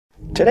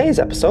Today's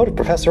episode of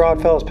Professor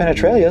Oddfellow's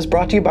Penetralia is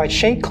brought to you by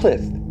Shea Cliff,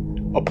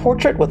 a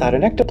portrait without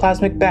an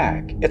ectoplasmic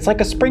bag. It's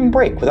like a spring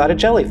break without a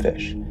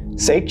jellyfish.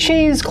 Say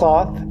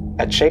cheesecloth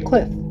at Shea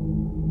Cliff.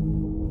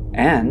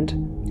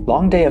 And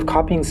long day of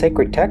copying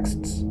sacred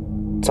texts.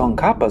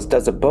 Tsongkapas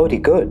does a Bodhi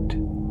good.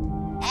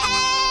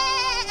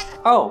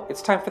 Oh,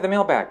 it's time for the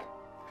mailbag.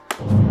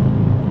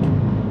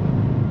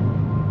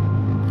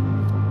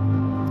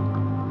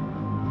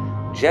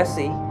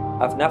 Jesse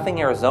of Nothing,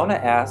 Arizona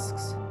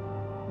asks,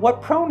 what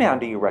pronoun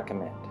do you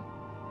recommend?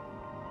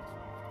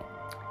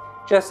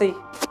 Jesse,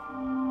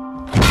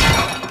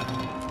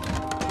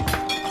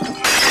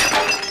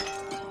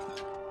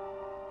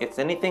 it's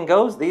anything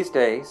goes these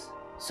days,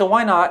 so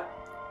why not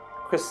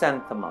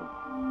chrysanthemum?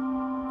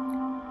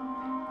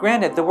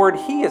 Granted, the word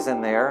he is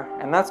in there,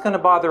 and that's going to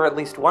bother at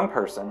least one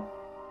person.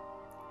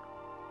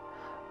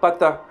 But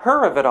the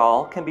her of it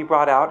all can be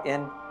brought out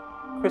in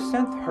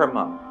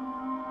chrysanthemum.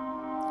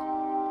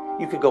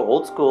 You could go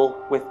old school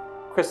with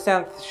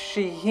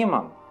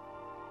chrysanthemum.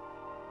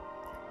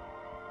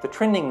 The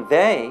trending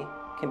they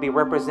can be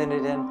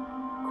represented in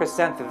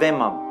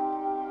chrysanthemum.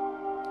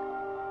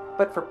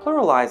 But for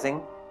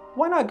pluralizing,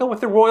 why not go with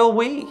the royal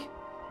we,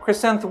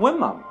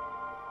 chrysanthemum?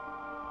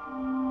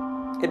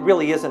 It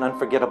really is an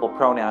unforgettable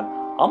pronoun,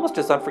 almost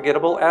as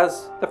unforgettable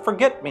as the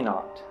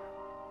forget-me-not.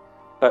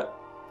 But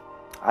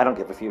I don't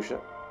give a fuchsia.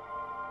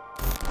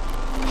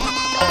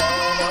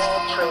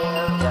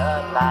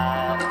 Penetralia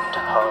land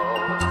ho,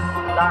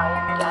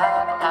 like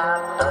an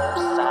ampersand.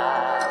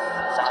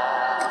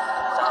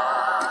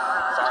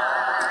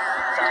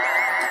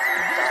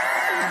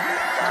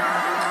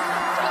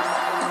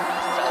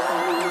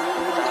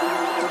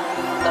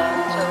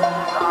 Letters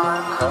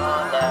are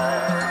connected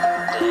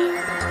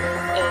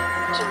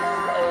into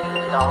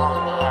a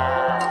long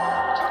hand.